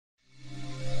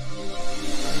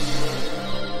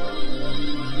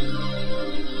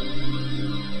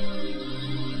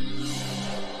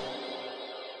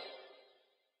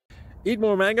Eat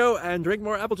more mango and drink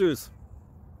more apple juice.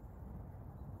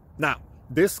 Now,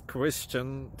 this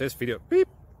video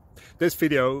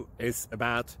is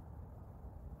about...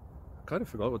 I kind of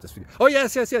forgot what this video... Oh,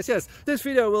 yes. This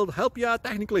video will help you out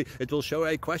technically. It will show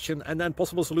a question and then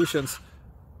possible solutions.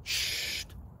 Shh.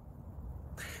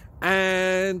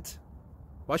 And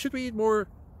why should we eat more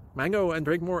mango and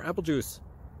drink more apple juice?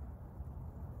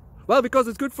 Well, because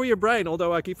it's good for your brain,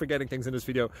 although I keep forgetting things in this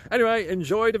video. Anyway,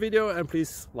 enjoy the video and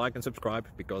please like and subscribe,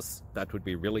 because that would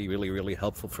be really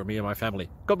helpful for me and my family.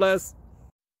 God bless!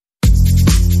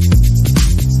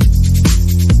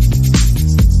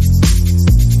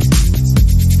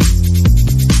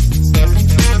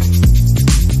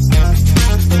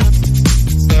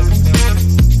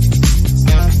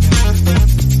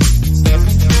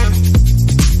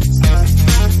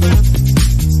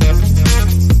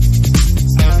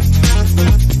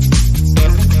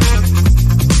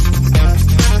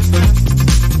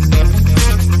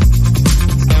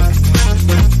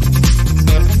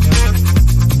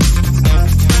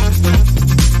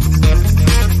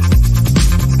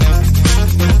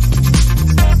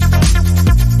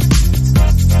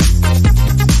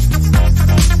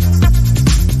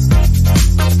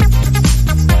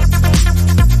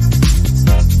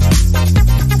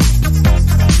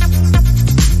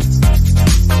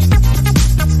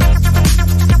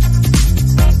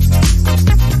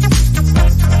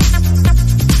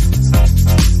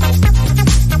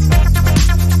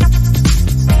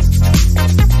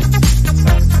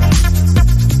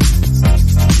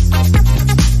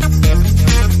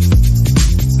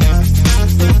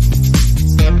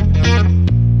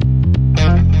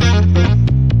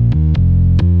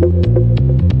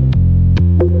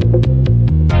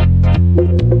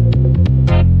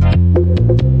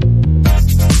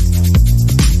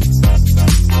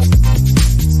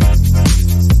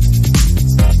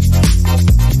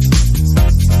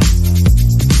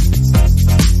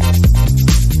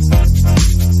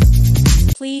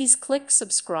 Please click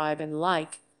subscribe and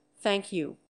like. Thank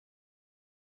you.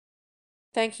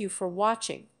 Thank you for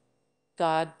watching.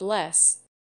 God bless.